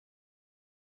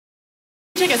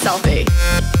Take a selfie.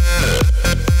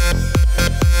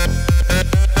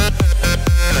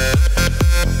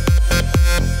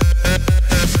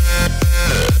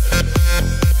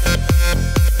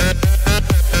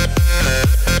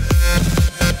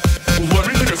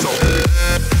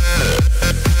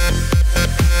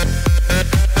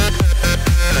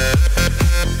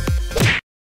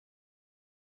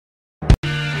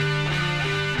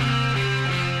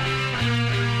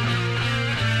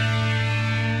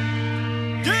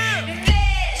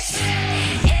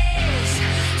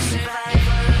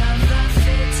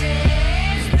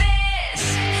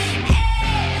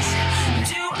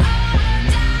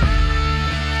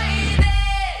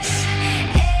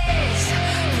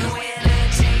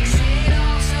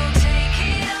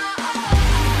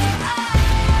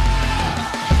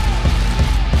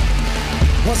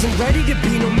 Wasn't ready to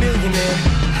be no millionaire.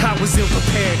 I was ill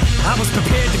prepared. I was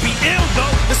prepared to be ill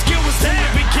though. The skill was there. In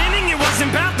the beginning, it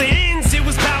wasn't about the ends. It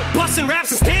was about busting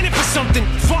raps and standing for something.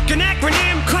 Fucking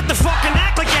acronym. Cut the fucking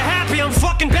act like you're happy. I'm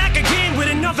fucking back again with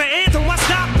another anthem. Why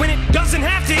stop when it doesn't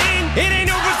have to end? It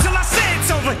ain't over till I say it's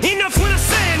over. Enough when I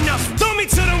say enough. Throw me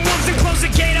to the wolves and close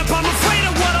the gate up. I'm afraid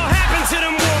of what'll happen to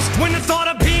them wolves when the thought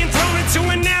of being thrown into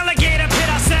an alligator pit.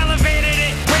 I salivated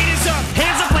it. Raiders up.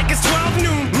 Hands up like it's 12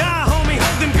 noon. Nah, homie,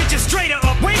 hold them bitches straight up.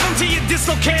 Wave them to your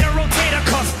dislocator, rotator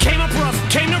cuff. Came up rough,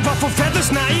 came to ruffle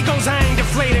feathers. Now egos, I ain't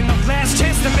deflated. No last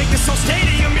chance to make this whole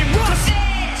stadium in rough.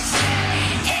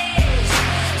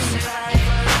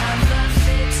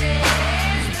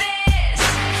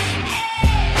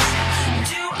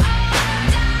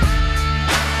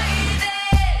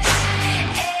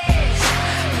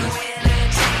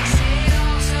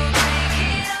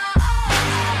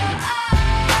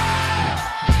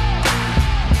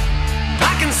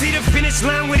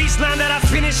 Line with each line that I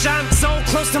finish, I'm so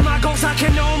close to my goals I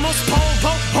can almost pole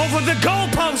vault over the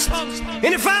goalpost. And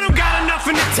if I don't got enough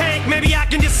in the tank, maybe I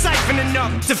can just siphon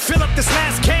enough to fill up this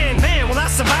last can. Man, will I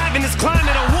survive in this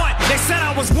climate or what? They said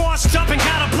I was washed up and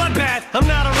got a bloodbath. I'm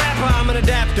not a rapper, I'm an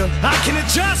adapter. I can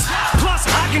adjust, plus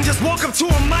I can just walk up to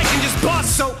a mic and just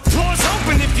bust. So floor's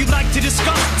open if you'd like to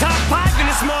discuss top 5 in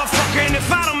this motherfucker. And if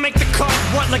I don't make the cut,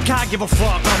 what, like I give a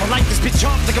fuck? I'ma light this bitch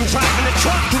off like I'm driving a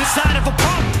truck to the side of a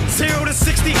pump. 0 to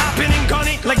 60, hopping and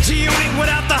gunning like G-Unit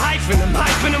without the hyphen. I'm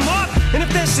hyping them up. And if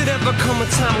there should ever come a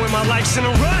time where my life's in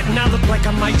a rut and I look like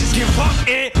I might just give up,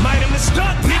 it might have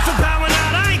mistook me for bowing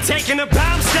out. I ain't taking a bow.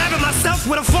 I'm stabbing myself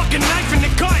with a fucking knife in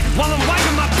the gut while I'm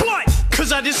wiping my butt.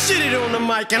 Cause I just shitted on the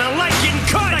mic and I like getting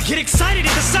cut. I get excited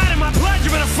at the sight of my blood.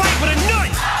 You're in a fight with a nut.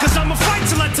 Cause I'ma fight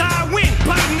till I die, I win.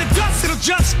 Biting the dust, it'll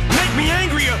just make me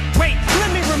angrier. Wait,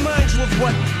 let me remind you of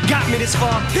what got me this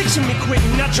far. Picture me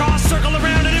quitting, now draw a circle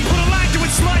around it and put a line to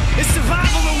it, slut. It's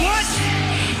survival or what?